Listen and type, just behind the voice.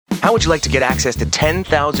How would you like to get access to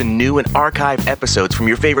 10,000 new and archived episodes from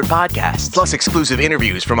your favorite podcasts? Plus exclusive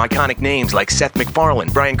interviews from iconic names like Seth MacFarlane,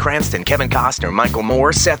 Bryan Cranston, Kevin Costner, Michael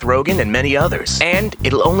Moore, Seth Rogen, and many others. And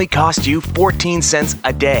it'll only cost you 14 cents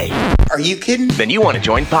a day. Are you kidding? Then you want to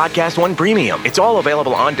join Podcast One Premium. It's all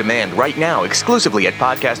available on demand right now, exclusively at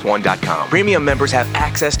podcastone.com. Premium members have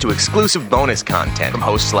access to exclusive bonus content from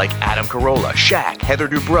hosts like Adam Carolla, Shaq, Heather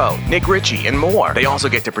Dubrow, Nick Ritchie, and more. They also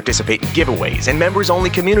get to participate in giveaways and members-only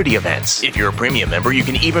community events. If you're a premium member, you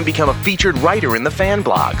can even become a featured writer in the fan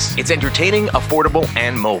blogs. It's entertaining, affordable,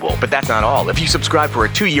 and mobile. But that's not all. If you subscribe for a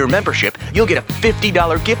 2-year membership, you'll get a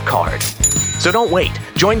 $50 gift card. So don't wait.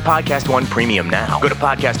 Join Podcast One Premium now. Go to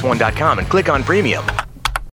podcastone.com and click on Premium.